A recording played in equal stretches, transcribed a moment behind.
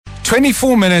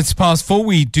24 minutes past 4.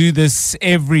 We do this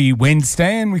every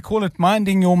Wednesday and we call it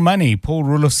Minding Your Money. Paul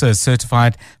Roelofse,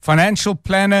 certified financial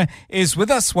planner, is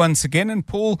with us once again. And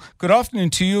Paul, good afternoon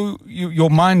to you. Your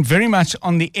mind very much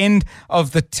on the end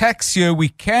of the tax year. We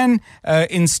can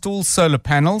install solar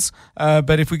panels,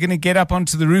 but if we're going to get up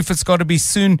onto the roof, it's got to be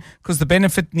soon because the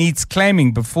benefit needs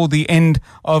claiming before the end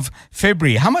of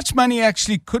February. How much money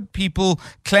actually could people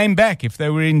claim back if they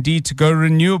were indeed to go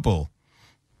renewable?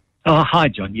 Oh, hi,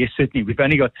 John. Yes, certainly. We've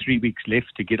only got 3 weeks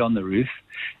left to get on the roof.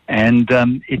 And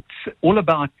it's all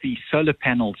about the solar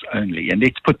panels only. And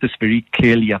let's put this very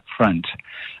clearly up front.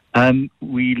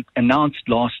 We announced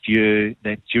last year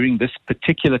that during this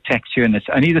particular tax year, and it's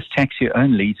only this tax year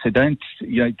only, so don't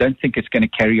think it's going to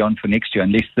carry on for next year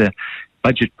unless the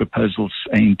budget proposals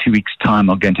in 2 weeks' time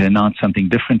are going to announce something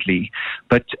differently.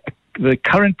 But the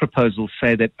current proposals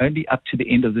say that only up to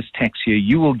the end of this tax year,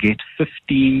 you will get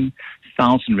 15,000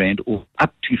 Rand or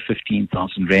up to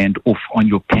 15,000 Rand off on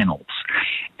your panels.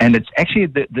 And it's actually,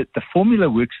 the formula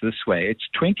works this way. It's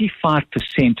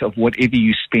 25% of whatever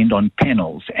you spend on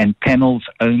panels and panels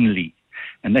only.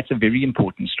 And that's a very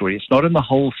important story. It's not on the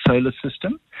whole solar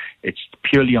system. It's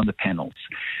purely on the panels.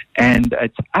 And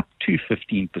it's up to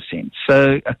 15%.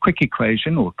 So a quick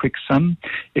equation or a quick sum,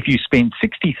 if you spend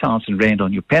 60,000 Rand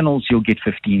on your panels, you'll get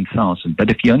 15,000.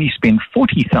 But if you only spend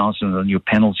 40,000 on your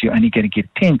panels, you're only going to get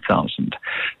 10,000.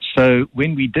 So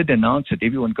when we did announce it,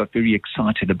 everyone got very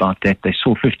excited about that. They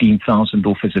saw 15,000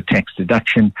 off as a tax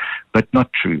deduction, but not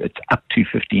true. It's up to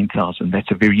 15,000. That's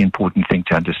a very important thing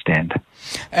to understand.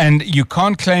 And you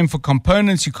can't claim for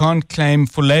components, you can't claim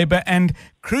for labor, and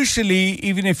crucially,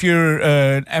 even if you're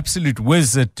an absolute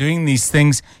whiz at doing these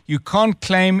things, you can't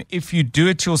claim if you do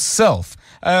it yourself.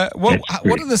 What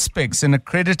are the specs? An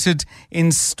accredited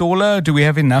installer? Do we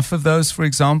have enough of those, for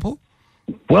example?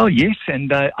 Well, yes,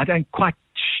 and I'm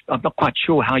not quite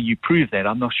sure how you prove that.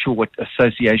 I'm not sure what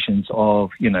associations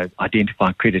of,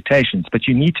 identify accreditations, but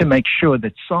you need to make sure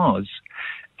that SARS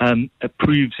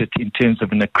approves it in terms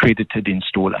of an accredited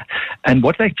installer. And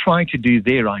what they're trying to do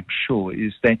there, I'm sure,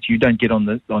 is that you don't get on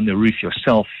the roof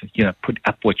yourself, put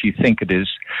up what you think it is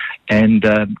and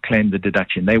claim the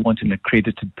deduction. They want an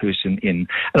accredited person in.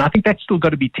 And I think that's still got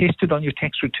to be tested on your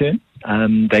tax return.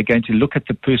 They're going to look at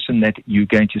the person that you're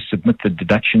going to submit the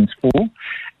deductions for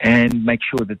and make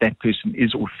sure that that person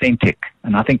is authentic.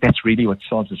 And I think that's really what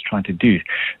SARS is trying to do.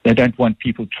 They don't want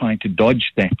people trying to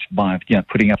dodge that by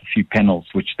putting up a few panels,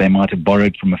 which they might have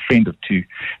borrowed from a friend or two.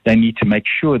 They need to make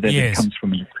sure that it comes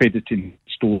from an accredited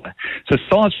installer. So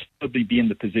SARS will probably be in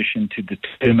the position to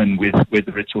determine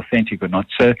whether it's authentic or not.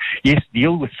 So yes,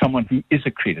 deal with someone who is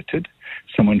accredited,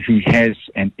 someone who has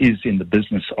and is in the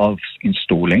business of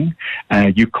installing.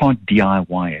 You can't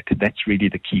DIY it. That's really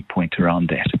the key point around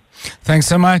that. Thanks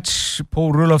so much,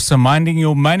 Paul Roelofse, Minding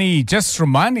Your Money. Just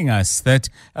reminding us that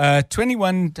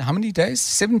 21, how many days?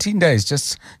 17 days,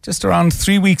 just around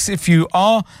 3 weeks. If you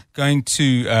are going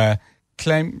to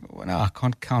claim, no, I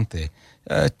can't count there.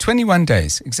 21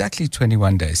 days, exactly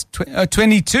 21 days.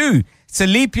 22. It's a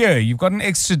leap year. You've got an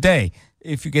extra day.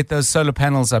 If you get those solar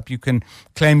panels up, you can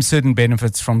claim certain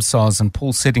benefits from SARS, and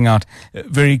Paul's setting out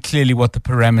very clearly what the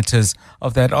parameters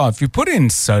of that are. If you put in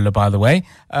solar, by the way,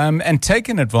 and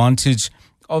taken advantage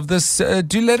of this,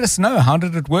 do let us know. How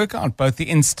did it work out? Both the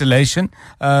installation,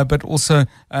 but also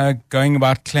going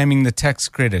about claiming the tax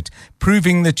credit.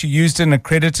 Proving that you used an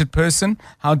accredited person.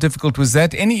 How difficult was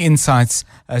that? Any insights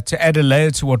to add a layer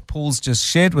to what Paul's just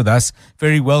shared with us?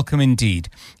 Very welcome indeed.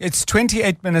 It's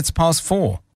 28 minutes past 4.